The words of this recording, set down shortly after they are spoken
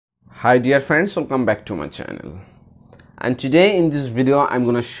Hi dear friends, welcome back to my channel. And today in this video I'm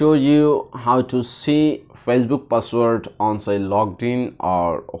going to show you how to see Facebook password once I logged in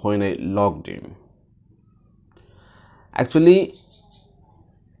or when I logged in. Actually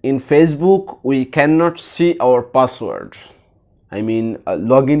in Facebook we cannot see our password, I mean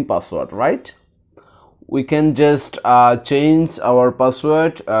login password, right? We can just change our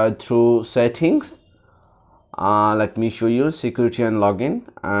password through settings. Let me show you security and login,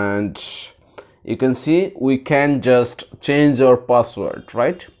 and you can see we can just change our password,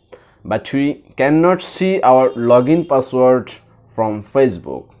 right? But we cannot see our login password from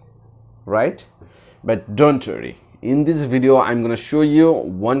Facebook, right? But don't worry, in this video I'm gonna show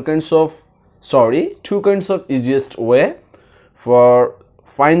you two kinds of easiest way for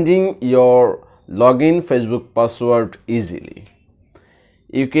finding your login Facebook password easily.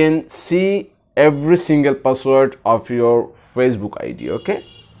 You can see every single password of your Facebook ID, okay?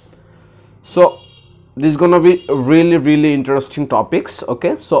 So this is gonna be really interesting topics,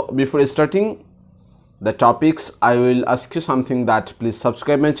 okay? So before starting the topics, I will ask you something, that please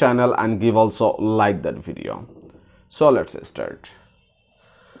subscribe my channel and give also like that video. So let's start.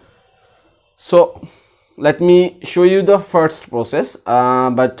 So let me show you the first process,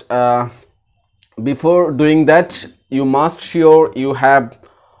 but before doing that you must sure you have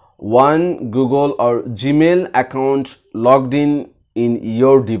one Google or Gmail account logged in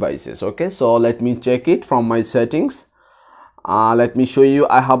your devices, okay? So let me check it from my settings. Let me show you,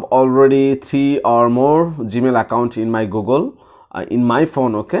 I have already 3 or more Gmail account in my Google in my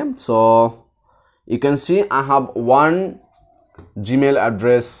phone, okay? So you can see I have one Gmail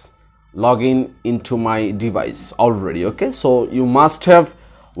address login into my device already, okay? So you must have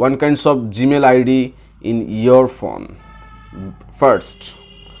one kind of Gmail ID in your phone first.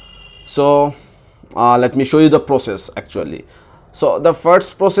 So let me show you the process actually. So the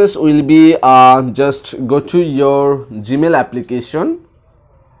first process will be just go to your Gmail application,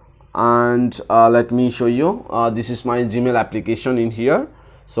 and let me show you, this is my Gmail application in here.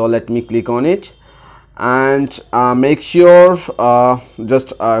 So let me click on it, and make sure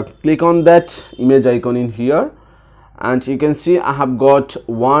just click on that image icon in here, and you can see I have got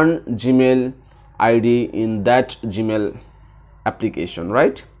one Gmail ID in that Gmail application,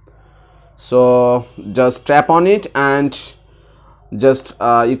 right? So just tap on it, and just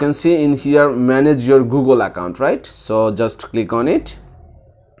you can see in here manage your Google account, right? So just click on it,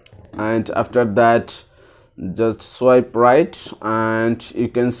 and after that just swipe right, and you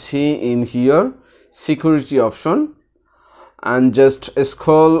can see in here security option, and just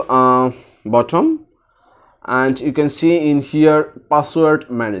scroll bottom, and you can see in here password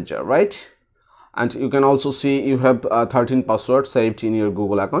manager, right? And you can also see you have 13 passwords saved in your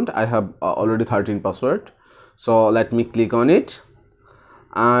Google account. I have already 13 password. So let me click on it,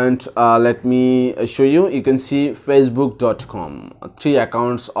 and let me show you. You can see facebook.com, 3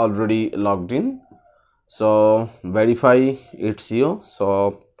 accounts already logged in. So verify it's you.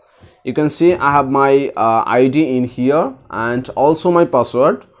 So you can see I have my ID in here and also my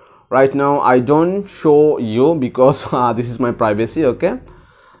password. Right now I don't show you because this is my privacy, okay?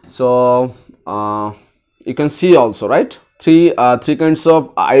 So you can see also, right, three kinds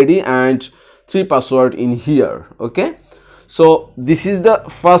of ID and 3 password in here, okay? So this is the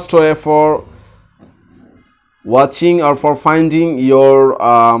first way for watching or for finding your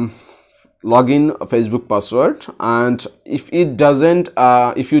login Facebook password. And if it doesn't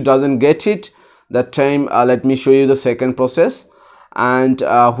if you doesn't get it that time, let me show you the second process, and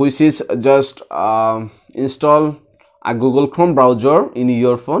which is just install a Google Chrome browser in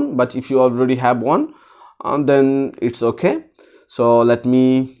your phone. But if you already have one, then it's okay. So let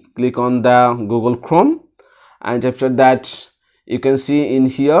me click on the Google Chrome, and after that you can see in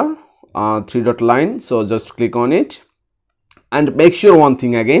here 3 dot line. So just click on it, and make sure one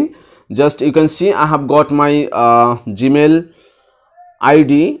thing again, just you can see I have got my Gmail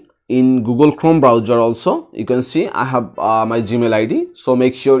ID in Google Chrome browser also. You can see I have my Gmail ID. So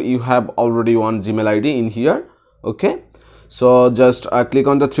make sure you have already one Gmail ID in here, okay? So just click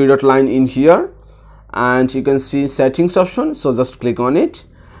on the 3 dot line in here, and you can see settings option. So just click on it,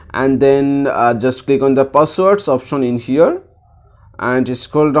 and then just click on the passwords option in here, and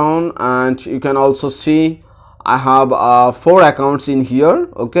scroll down, and you can also see I have 4 accounts in here,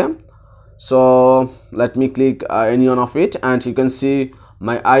 okay? So let me click any one of it, and you can see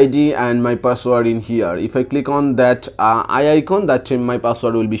my ID and my password in here. If I click on that eye icon, that time my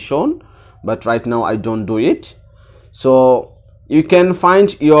password will be shown, but right now I don't do it. So you can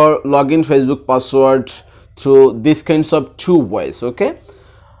find your login Facebook password through these kinds of 2 ways, okay?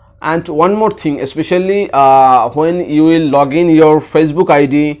 And one more thing, especially when you will log in your Facebook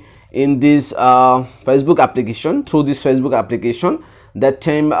ID in this Facebook application, through this Facebook application, that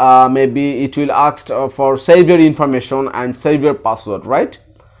time maybe it will ask for save your information and save your password, right?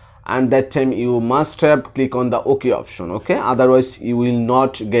 And that time you must have click on the OK option, okay? Otherwise you will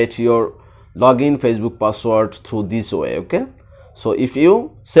not get your login Facebook password through this way, okay? So if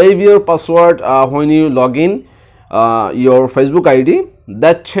you save your password when you log in your Facebook ID,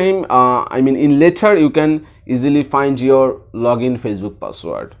 that time I mean in later you can easily find your login Facebook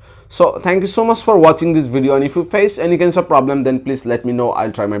password. So thank you so much for watching this video, and if you face any kinds of problem, then please let me know.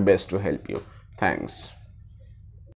 I'll try my best to help you. Thanks.